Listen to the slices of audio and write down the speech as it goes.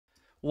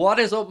What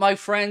is up, my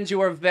friends? You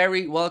are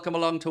very welcome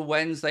along to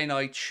Wednesday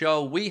night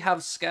show. We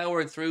have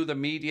scoured through the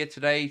media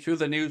today, through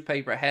the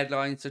newspaper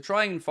headlines, to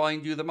try and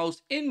find you the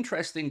most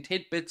interesting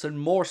tidbits and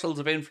morsels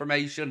of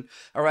information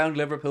around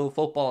Liverpool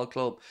Football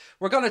Club.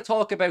 We're going to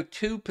talk about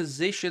two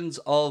positions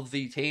of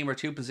the team, or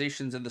two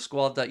positions in the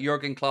squad that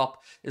Jurgen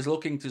Klopp is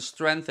looking to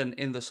strengthen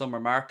in the summer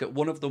market.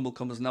 One of them will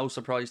come as no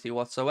surprise to you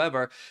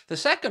whatsoever. The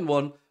second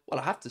one, well,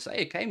 I have to say,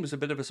 it came as a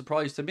bit of a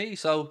surprise to me.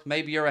 So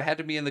maybe you're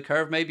ahead of me in the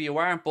curve, maybe you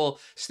aren't, but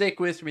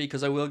stick with me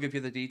because I will give you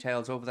the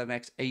details over the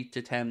next 8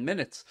 to 10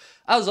 minutes.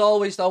 As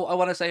always, though, I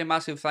want to say a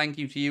massive thank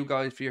you to you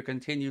guys for your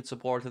continued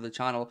support of the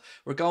channel.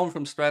 We're going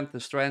from strength to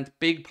strength.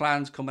 Big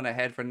plans coming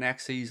ahead for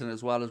next season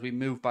as well as we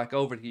move back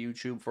over to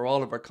YouTube for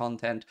all of our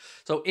content.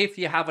 So if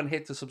you haven't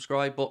hit the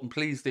subscribe button,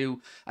 please do.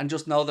 And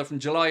just know that from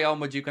July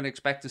onwards, you can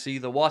expect to see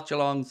the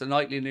watch-alongs, the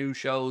nightly news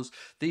shows,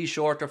 these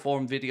shorter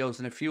form videos,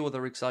 and a few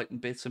other exciting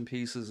bits and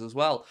pieces as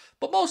well.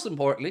 But most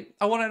importantly,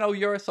 I want to know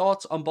your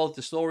thoughts on both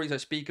the stories I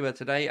speak about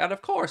today and,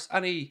 of course,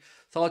 any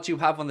thoughts you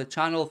have on the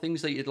channel,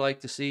 things that you'd like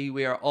to see.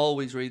 We are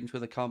always reading through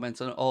the comments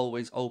and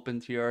always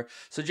open to your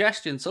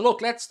suggestions. So look,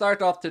 let's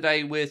start off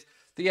today with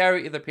the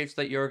area of the pitch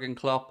that Jurgen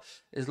Klopp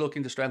is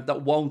looking to strengthen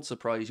that won't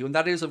surprise you, and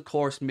that is, of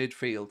course,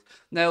 midfield.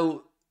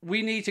 Now,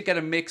 we need to get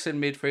a mix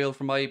in midfield,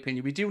 from my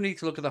opinion. We do need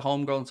to look at the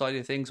homegrown side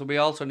of things, and we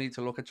also need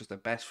to look at just the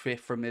best fit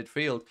for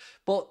midfield.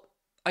 But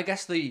I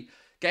guess the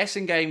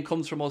guessing game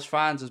comes from us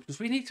fans, is because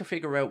we need to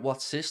figure out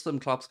what system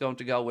Klopp's going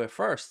to go with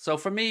first. So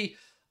for me,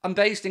 I'm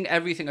basing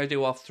everything I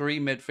do off three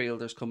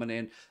midfielders coming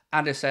in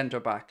and a centre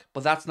back.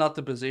 But that's not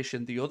the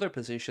other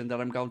position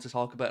that I'm going to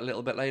talk about a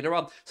little bit later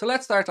on. So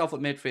let's start off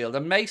with midfield.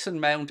 And Mason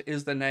Mount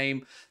is the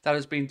name that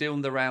has been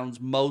doing the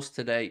rounds most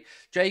today.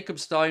 Jacob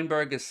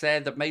Steinberg has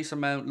said that Mason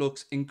Mount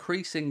looks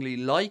increasingly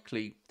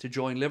likely to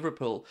join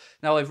Liverpool.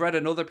 Now, I've read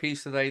another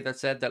piece today that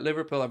said that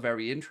Liverpool are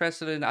very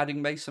interested in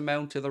adding Mason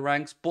Mount to the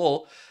ranks,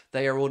 but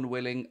they are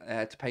unwilling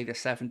to pay the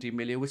 70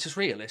 million, which is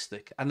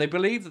realistic. And they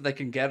believe that they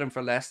can get him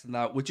for less than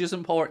that, which is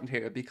important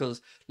here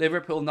because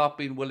Liverpool not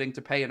being willing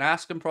to pay an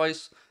asking price,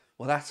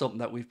 well, that's something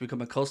that we've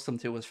become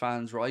accustomed to as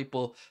fans, right?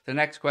 But the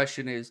next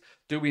question is,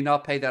 do we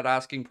not pay that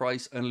asking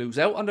price and lose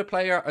out on the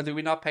player, or do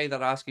we not pay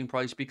that asking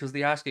price because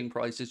the asking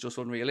price is just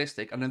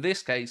unrealistic? And in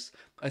this case,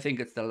 I think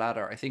it's the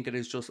latter. I think it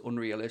is just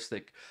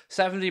unrealistic.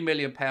 £70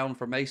 million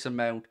for Mason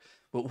Mount,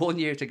 but 1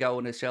 year to go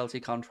in his Chelsea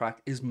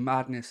contract, is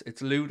madness.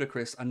 It's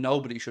ludicrous and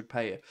nobody should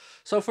pay it.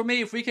 So for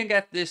me, if we can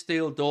get this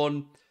deal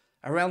done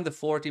around the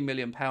 £40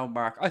 million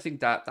mark, I think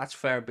that's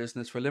fair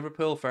business for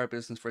Liverpool, fair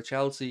business for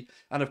Chelsea,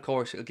 and of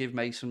course it'll give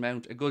Mason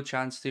Mount a good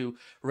chance to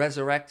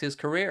resurrect his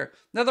career.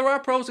 Now, there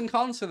are pros and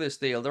cons to this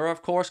deal. There are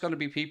of course going to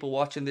be people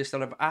watching this that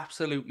have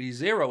absolutely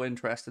zero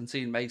interest in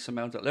seeing Mason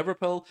Mount at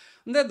Liverpool,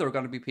 and then there are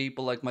going to be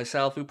people like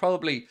myself who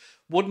probably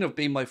wouldn't have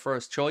been my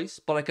first choice,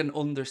 but I can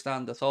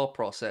understand the thought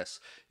process.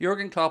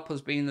 Jurgen Klopp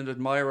has been an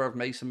admirer of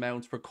Mason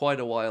Mount for quite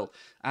a while,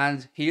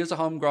 and he is a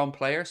homegrown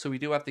player, so we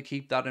do have to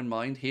keep that in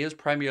mind. He is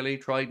Premier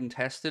League tried and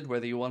tested.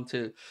 Whether you want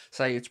to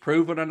say it's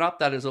proven or not,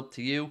 that is up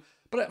to you.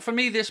 But for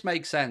me, this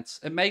makes sense.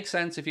 It makes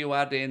sense if you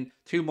add in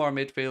two more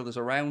midfielders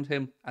around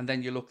him and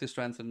then you look to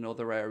strengthen in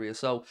other areas.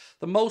 So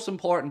the most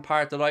important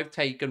part that I've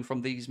taken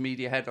from these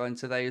media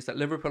headlines today is that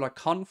Liverpool are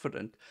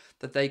confident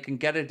that they can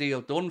get a deal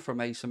done for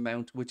Mason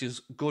Mount, which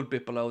is a good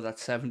bit below that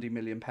 £70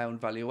 million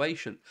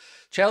valuation.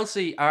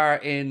 Chelsea are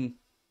in,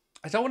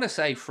 I don't want to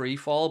say free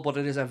fall, but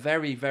it is a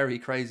very, very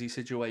crazy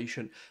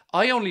situation.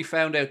 I only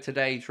found out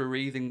today through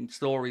reading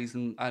stories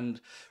and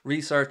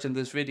researching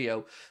this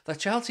video that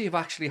Chelsea have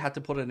actually had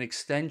to put an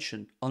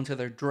extension onto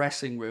their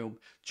dressing room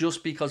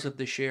just because of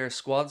the sheer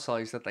squad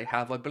size that they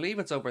have. I believe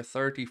it's over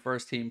 30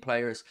 first team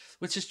players,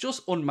 which is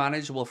just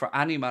unmanageable for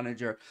any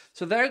manager.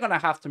 So they're going to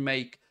have to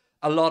make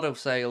a lot of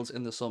sales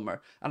in the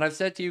summer. And I've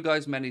said to you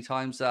guys many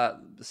times that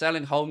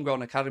selling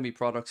homegrown academy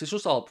products is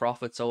just all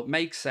profit. So it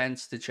makes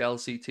sense to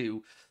Chelsea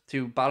to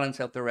balance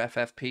out their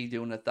FFP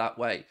doing it that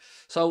way.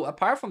 So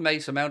apart from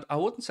Mason Mount, I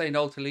wouldn't say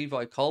no to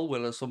Levi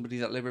Colwill as somebody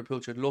that Liverpool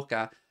should look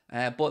at.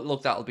 But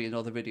look, that'll be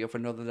another video for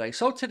another day.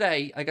 So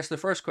today, I guess the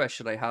first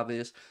question I have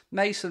is,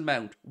 Mason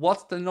Mount,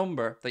 what's the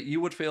number that you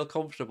would feel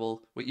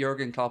comfortable with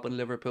Jurgen Klopp and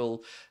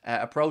Liverpool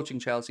approaching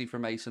Chelsea for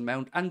Mason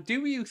Mount? And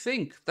do you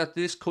think that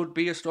this could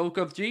be a stroke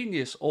of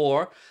genius,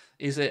 or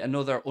is it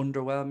another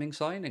underwhelming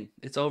signing?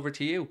 It's over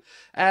to you.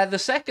 The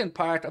second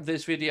part of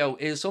this video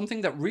is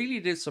something that really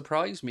did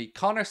surprise me.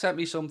 Connor sent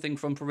me something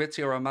from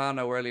Fabrizio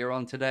Romano earlier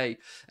on today.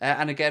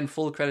 And again,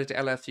 full credit to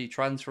LFC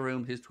Transfer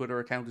Room. His Twitter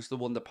account is the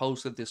one that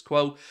posted this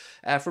quote.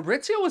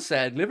 Fabrizio has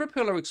said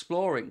Liverpool are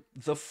exploring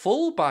the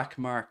full-back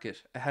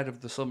market ahead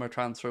of the summer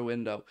transfer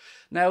window.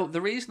 Now,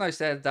 the reason I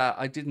said that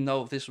I didn't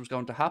know if this was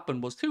going to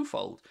happen was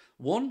twofold.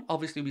 One,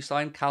 obviously we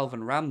signed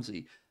Calvin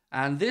Ramsey,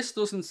 and this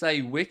doesn't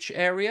say which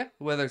area,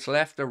 whether it's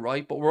left or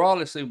right, but we're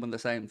all assuming the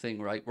same thing,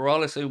 right? We're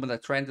all assuming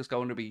that Trent is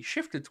going to be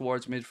shifted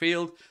towards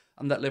midfield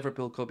and that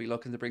Liverpool could be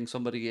looking to bring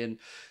somebody in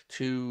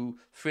to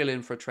fill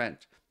in for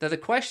Trent. Now, the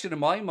question in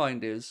my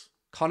mind is,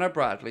 Connor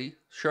Bradley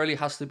surely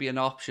has to be an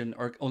option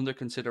or under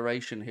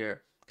consideration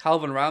here.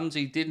 Calvin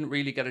Ramsey didn't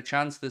really get a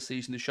chance this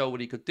season to show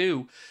what he could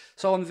do.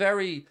 So I'm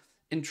very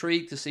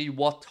intrigued to see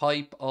what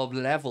type of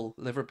level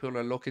Liverpool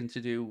are looking to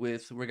do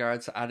with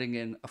regards to adding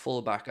in a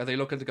fullback. Are they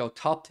looking to go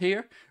top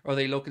tier, or are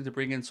they looking to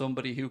bring in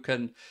somebody who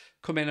can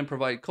come in and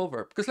provide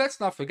cover? Because let's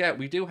not forget,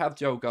 we do have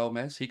Joe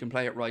Gomez. He can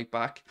play at right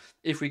back.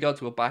 If we go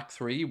to a back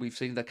three, we've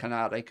seen that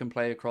Canate can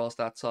play across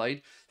that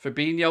side.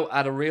 Fabinho,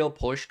 at a real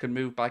push, can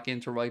move back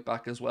into right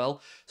back as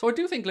well. So I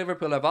do think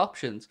Liverpool have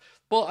options.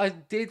 But I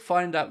did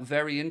find that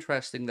very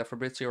interesting that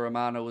Fabrizio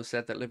Romano has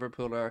said that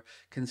Liverpool are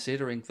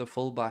considering the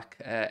fullback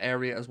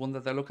area as one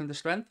that they're looking to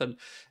strengthen.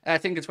 I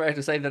think it's fair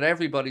to say that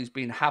everybody's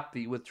been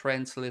happy with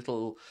Trent's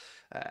little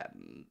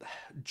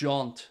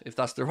jaunt, if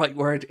that's the right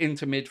word,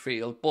 into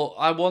midfield. But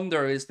I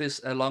wonder, is this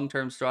a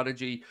long-term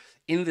strategy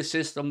in the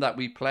system that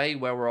we play,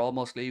 where we're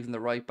almost leaving the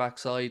right back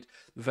side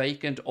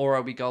vacant, or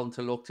are we going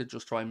to look to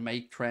just try and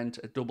make Trent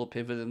a double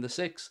pivot in the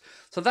six?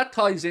 So that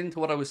ties into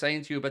what I was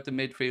saying to you about the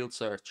midfield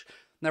search.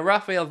 Now,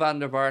 Raphael van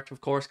der Vaart, of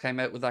course, came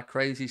out with that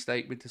crazy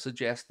statement to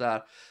suggest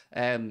that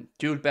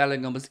Jude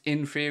Bellingham was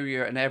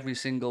inferior in every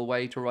single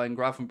way to Ryan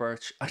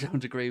Gravenberch. I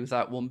don't agree with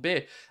that one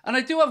bit. And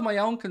I do have my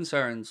own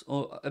concerns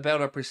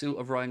about our pursuit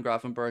of Ryan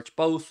Gravenberch,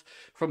 both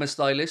from a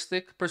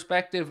stylistic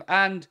perspective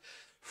and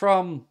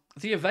from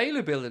the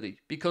availability,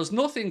 because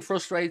nothing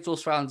frustrates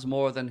us fans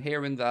more than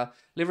hearing that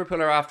Liverpool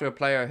are after a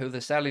player who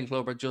the selling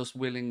club are just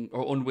willing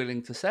or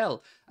unwilling to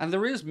sell. And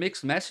there is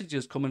mixed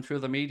messages coming through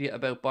the media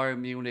about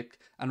Bayern Munich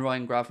and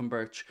Ryan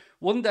Gravenberch.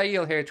 One day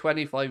you'll hear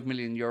 25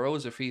 million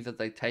euros, a fee that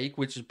they take,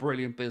 which is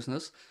brilliant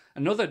business.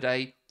 Another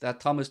day that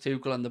Thomas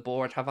Tuchel and the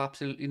board have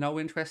absolutely no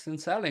interest in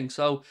selling.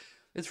 So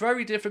it's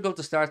very difficult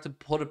to start to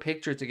put a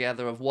picture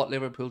together of what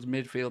Liverpool's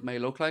midfield may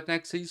look like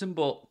next season,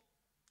 but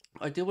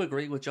I do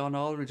agree with John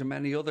Aldridge and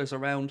many others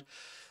around,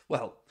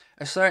 well,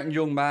 a certain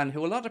young man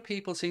who a lot of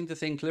people seem to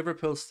think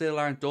Liverpool still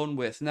aren't done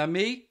with. Now,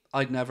 me,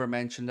 I'd never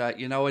mention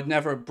that. You know, I'd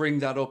never bring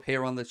that up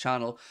here on the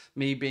channel.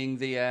 Me being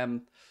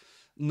the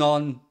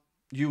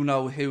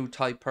you-know-who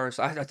type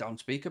person. I don't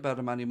speak about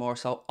him anymore,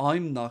 so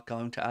I'm not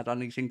going to add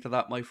anything to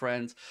that, my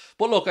friends.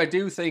 But look, I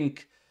do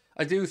think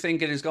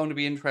it is going to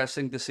be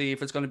interesting to see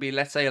if it's going to be,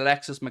 let's say,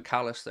 Alexis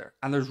McAllister.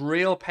 And there's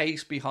real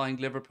pace behind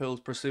Liverpool's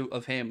pursuit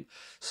of him.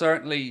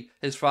 Certainly,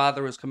 his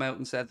father has come out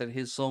and said that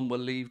his son will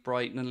leave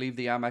Brighton and leave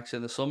the Amex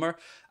in the summer.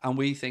 And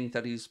we think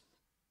that he's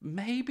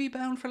maybe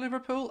bound for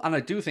Liverpool. And I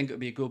do think it would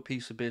be a good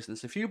piece of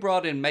business. If you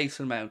brought in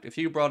Mason Mount, if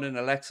you brought in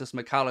Alexis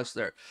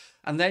McAllister,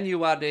 and then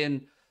you add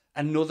in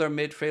another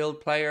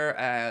midfield player,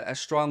 a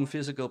strong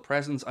physical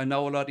presence. I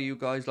know a lot of you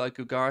guys like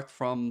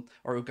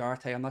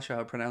Ugarte, I'm not sure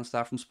how to pronounce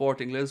that, from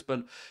Sporting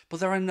Lisbon, but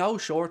there are no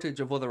shortage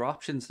of other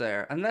options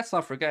there. And let's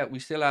not forget, we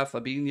still have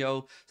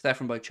Fabinho,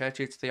 Stefan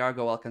Bajcetic,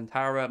 Thiago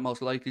Alcantara,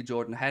 most likely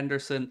Jordan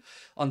Henderson,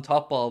 on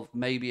top of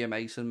maybe a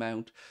Mason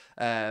Mount,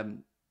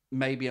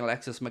 maybe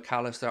Alexis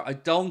McAllister. I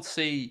don't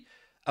see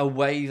a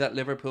way that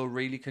Liverpool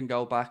really can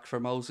go back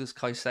for Moses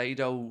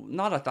Caicedo,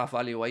 not at that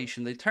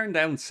valuation. They turned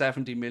down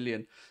 70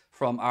 million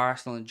from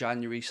Arsenal in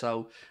January,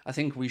 so I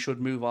think we should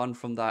move on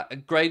from that. A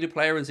graded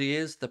player as he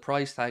is, the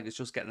price tag is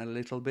just getting a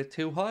little bit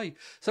too high.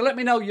 So let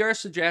me know your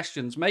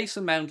suggestions.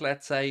 Mason Mount,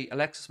 let's say,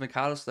 Alexis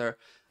McAllister,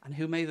 and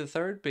who may the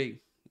third be?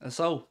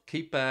 So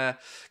keep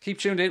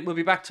tuned in. We'll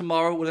be back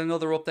tomorrow with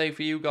another update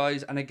for you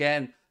guys. And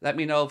again, let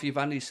me know if you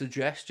have any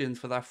suggestions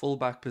for that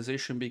fullback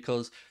position,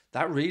 because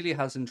that really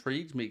has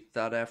intrigued me.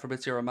 That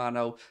Fabrizio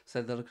Romano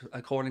said that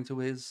according to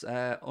his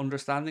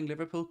understanding,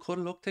 Liverpool could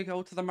look to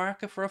go to the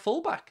market for a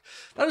fullback.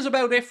 That is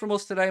about it from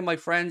us today, my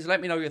friends.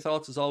 Let me know your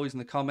thoughts as always in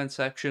the comment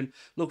section.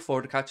 Look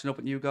forward to catching up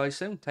with you guys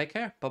soon. Take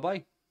care. Bye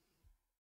bye.